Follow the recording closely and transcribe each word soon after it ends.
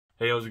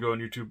Hey, how's it going,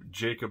 YouTube?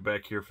 Jacob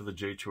back here for the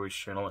JTwoH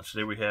channel. And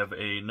today we have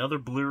another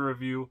Blu-ray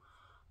review,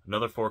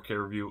 another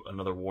 4K review,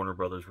 another Warner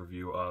Brothers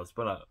review. It's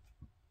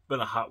been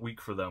a hot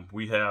week for them.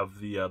 We have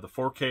the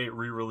 4K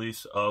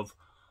re-release of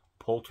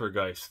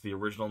Poltergeist, the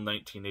original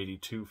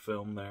 1982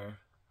 film there.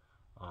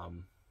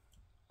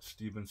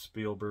 Steven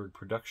Spielberg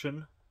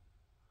production.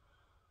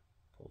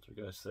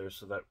 Poltergeist there.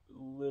 So that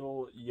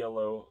little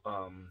yellow,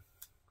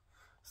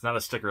 it's not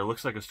a sticker. It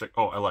looks like a sticker.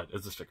 Oh, I lied.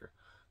 It's a sticker.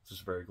 It's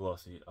just very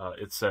glossy.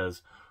 It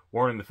says,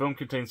 warning, the film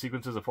contains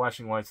sequences of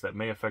flashing lights that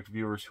may affect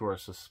viewers who are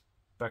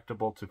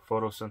susceptible to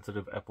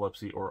photosensitive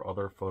epilepsy or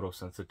other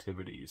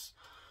photosensitivities.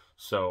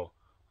 So,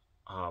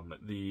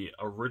 the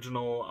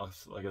original,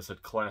 like I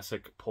said,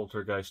 classic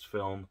Poltergeist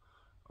film,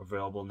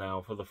 available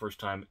now for the first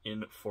time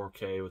in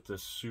 4K with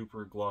this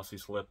super glossy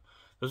slip.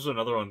 This is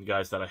another one,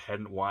 guys, that I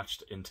hadn't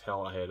watched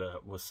until I had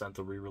was sent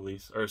the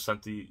re-release, or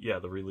sent the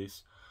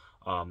release.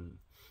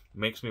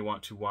 Makes me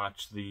want to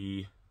watch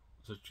the,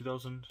 was it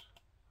 2000?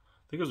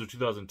 I think it was a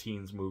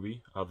 2010s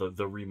movie,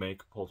 the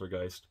remake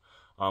Poltergeist.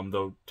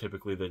 Though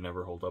typically they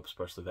never hold up,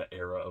 especially that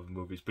era of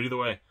movies. But either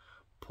way,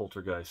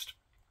 Poltergeist.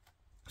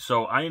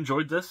 So I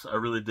enjoyed this. I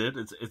really did.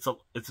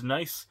 It's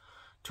nice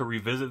to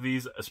revisit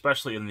these,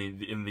 especially in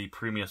the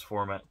premium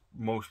format,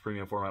 most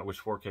premium format, which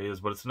 4K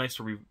is. But it's nice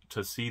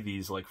to see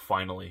these like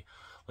finally,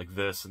 like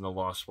this and the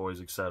Lost Boys,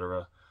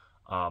 etc.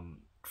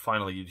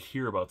 Finally, you'd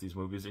hear about these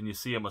movies, and you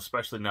see them,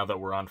 especially now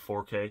that we're on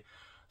 4K.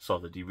 Saw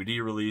the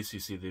DVD release. You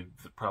see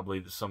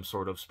probably some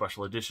sort of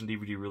special edition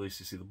DVD release.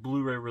 You see the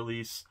Blu-ray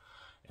release,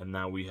 and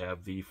now we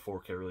have the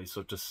 4K release.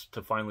 So just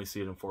to finally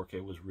see it in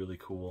 4K was really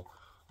cool.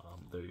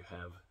 There you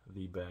have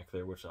the back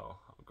there, which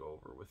I'll go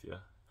over with you.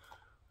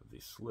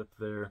 The slip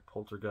there,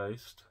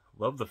 Poltergeist.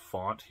 Love the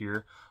font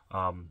here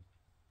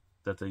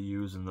that they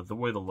use, and the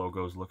way the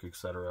logos look,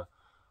 etc.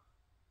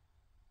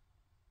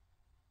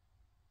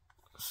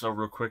 So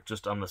real quick,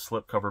 just on the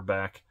slip cover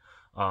back,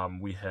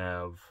 we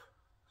have,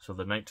 so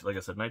the like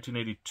I said,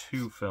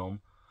 1982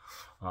 film,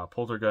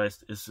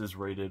 Poltergeist. This is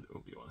rated,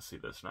 oh, you want to see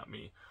this, not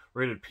me,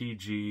 rated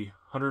PG,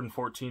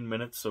 114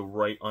 minutes, so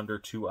right under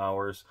 2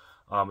 hours.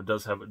 It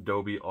does have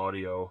Dolby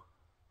Audio.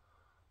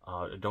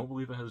 I don't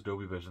believe it has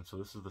Dolby Vision, so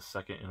this is the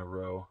second in a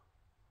row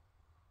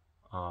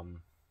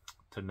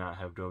to not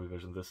have Dolby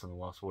Vision. This and the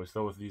Lost Voice,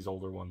 though with these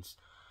older ones,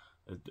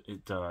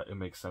 it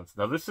makes sense.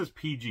 Now this is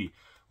PG,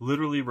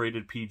 literally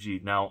rated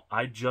PG. Now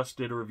I just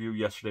did a review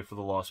yesterday for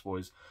the Lost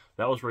Boys.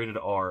 That was rated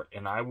R,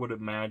 and I would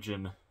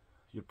imagine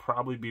you'd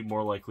probably be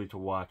more likely to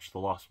watch the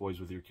Lost Boys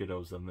with your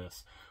kiddos than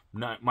this.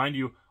 Mind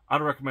you, I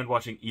don't recommend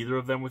watching either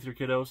of them with your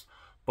kiddos,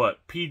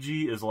 but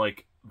PG is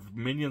like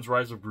Minions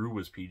Rise of Gru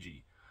was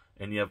PG,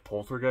 and you have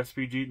Poltergeist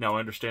PG. Now I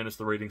understand it's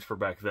the ratings for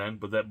back then,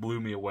 but that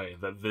blew me away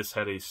that this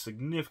had a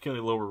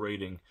significantly lower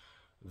rating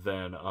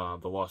than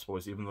the Lost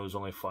Boys, even though there's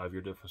only a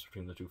 5-year difference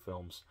between the two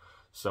films.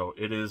 So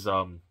it is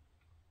some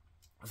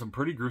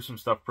pretty gruesome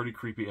stuff, pretty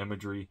creepy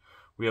imagery.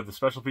 We have the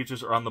special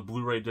features are on the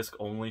Blu-ray disc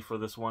only for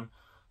this one.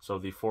 So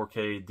the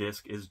 4K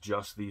disc is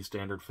just the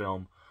standard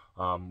film,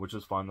 which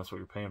is fine. That's what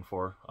you're paying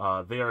for.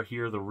 They Are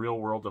Here, the Real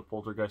World of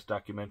Poltergeist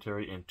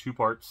documentary in 2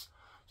 parts.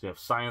 So you have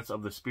Science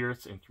of the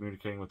Spirits and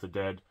Communicating with the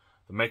Dead,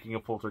 the Making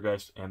of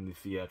Poltergeist, and the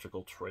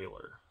theatrical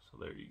trailer. So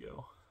there you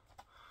go.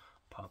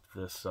 Pop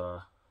this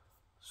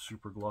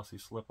super glossy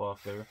slip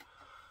off there.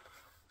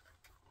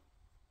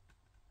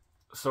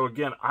 So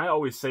again, I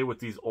always say with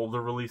these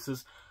older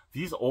releases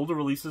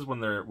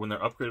when they're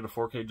upgraded to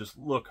 4K just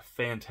look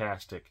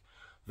fantastic.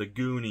 The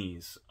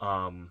Goonies,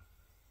 Pet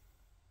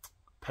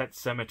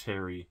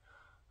Sematary,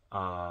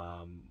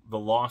 the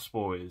Lost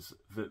Boys,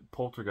 the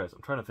Poltergeist.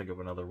 I'm trying to think of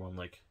another one,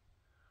 like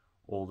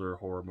older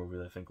horror movie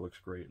that I think looks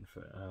great in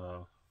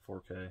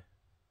 4K.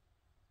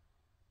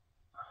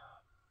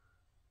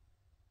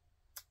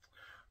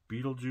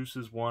 Beetlejuice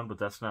is one, but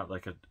that's not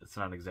like it's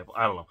not an example.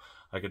 I don't know.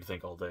 I could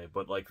think all day.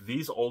 But like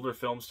these older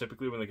films,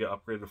 typically when they get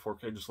upgraded to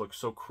 4K, just look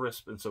so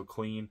crisp and so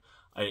clean.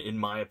 In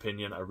my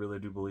opinion, I really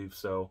do believe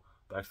so.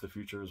 Back to the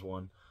Future is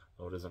one,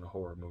 though it isn't a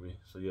horror movie.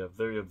 So you have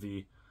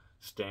the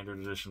standard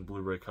edition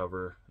Blu-ray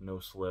cover, no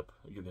slip.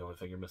 Again, the only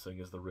thing you're missing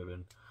is the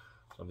ribbon.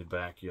 So on the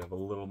back, you have a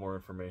little more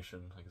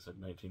information. Like I said,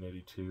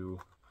 1982.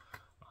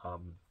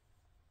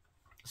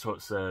 So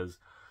it says,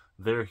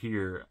 they're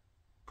here.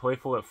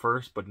 Playful at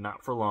first, but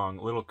not for long.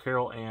 Little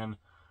Carol Ann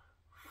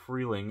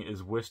Freeling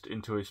is whisked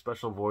into a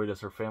special void as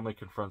her family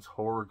confronts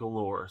horror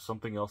galore.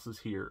 Something else is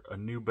here. A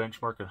new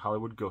benchmark in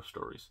Hollywood ghost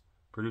stories.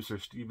 Producer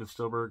Steven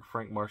Spielberg,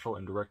 Frank Marshall,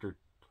 and director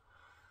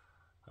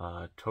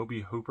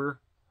Toby Hooper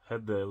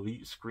head the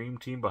elite Scream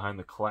team behind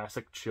the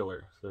classic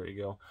chiller. So there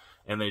you go.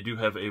 And they do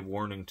have a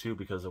warning, too,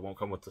 because it won't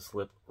come with the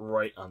slip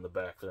right on the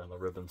back there on the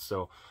ribbon.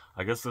 So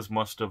I guess this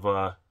must have...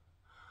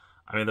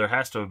 I mean, there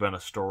has to have been a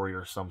story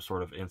or some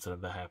sort of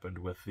incident that happened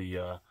with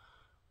the,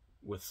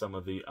 with some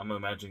of the, I'm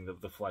imagining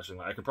the flashing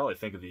light. I could probably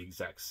think of the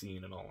exact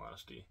scene in all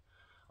honesty.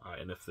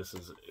 And if this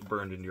is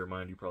burned into your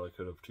mind, you probably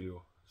could have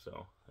too.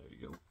 So, there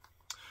you go.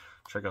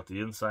 Check out the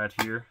inside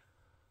here.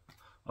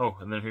 Oh,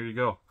 and then here you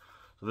go.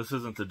 So this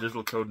isn't the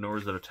digital code, nor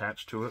is it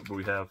attached to it, but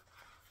we have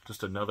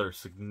just another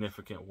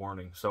significant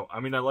warning. So, I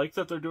mean, I like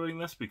that they're doing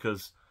this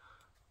because,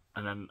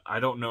 and then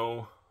I don't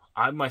know,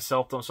 I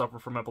myself don't suffer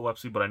from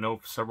epilepsy, but I know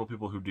several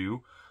people who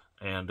do,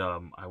 and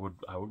I would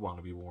want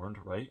to be warned,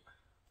 right?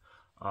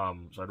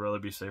 So I'd rather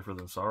be safer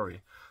than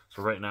sorry.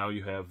 So right now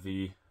you have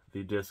the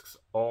discs,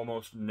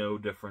 almost no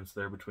difference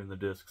there between the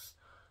discs.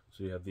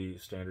 So you have the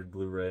standard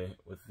Blu-ray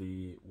with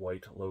the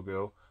white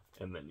logo,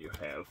 and then you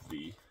have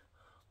the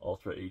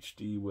Ultra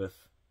HD with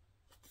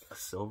a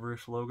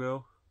silverish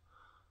logo.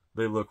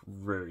 They look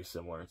very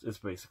similar. It's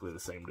basically the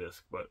same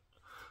disc, but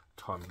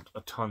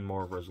a ton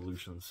more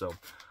resolution. So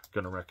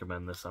gonna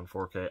recommend this on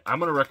 4K. I'm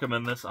gonna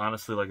recommend this,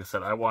 honestly. Like I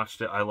said, I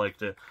watched it, I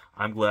liked it.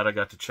 I'm glad I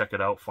got to check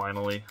it out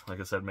finally. Like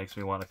I said, it makes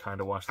me want to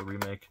kind of watch the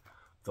remake,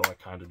 though I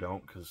kind of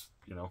don't, because,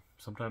 you know,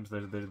 sometimes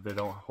they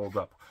don't hold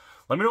up.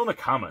 Let me know in the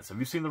comments, have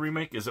you seen the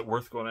remake? Is it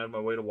worth going out of my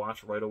way to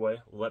watch right away?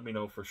 Let me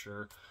know for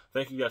sure.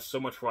 Thank you guys so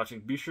much for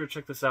watching. Be sure to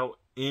check this out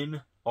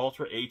in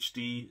Ultra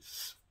HD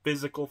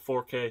physical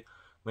 4K.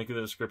 Link in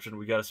the description.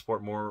 We got to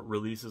support more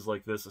releases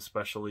like this,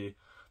 especially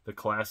the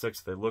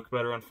classics. They look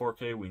better on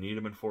 4K. We need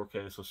them in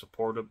 4K, so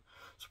support them.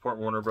 Support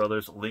Warner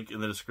Brothers. Link in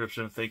the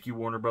description. Thank you,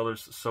 Warner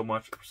Brothers, so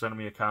much for sending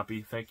me a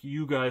copy. Thank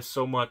you guys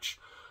so much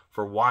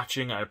for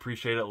watching. I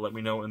appreciate it. Let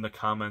me know in the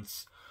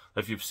comments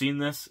if you've seen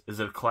this. Is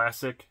it a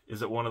classic?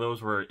 Is it one of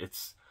those where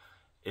it's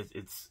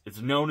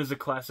known as a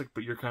classic,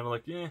 but you're kind of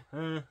like,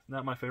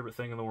 not my favorite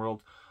thing in the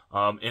world?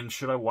 And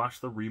should I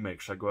watch the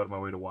remake? Should I go out of my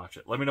way to watch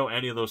it? Let me know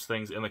any of those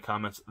things in the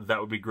comments. That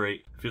would be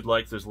great. If you'd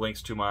like, there's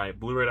links to my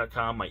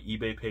Blu-ray.com, my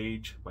eBay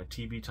page, my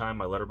TV Time,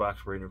 my Letterboxd,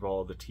 where I involve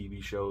all the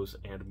TV shows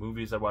and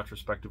movies I watch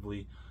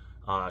respectively,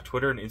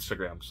 Twitter and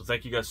Instagram. So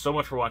thank you guys so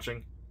much for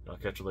watching. I'll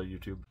catch you later,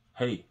 YouTube.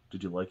 Hey,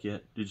 did you like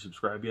yet? Did you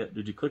subscribe yet?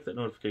 Did you click that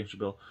notification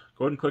bell?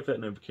 Go ahead and click that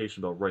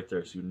notification bell right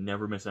there so you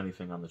never miss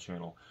anything on the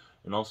channel.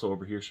 And also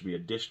over here should be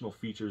additional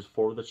features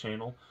for the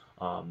channel.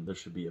 There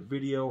should be a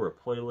video or a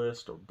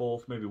playlist or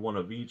both, maybe one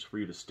of each, for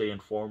you to stay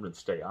informed and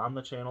stay on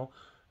the channel.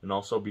 And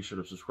also be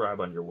sure to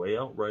subscribe on your way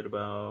out right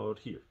about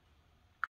here.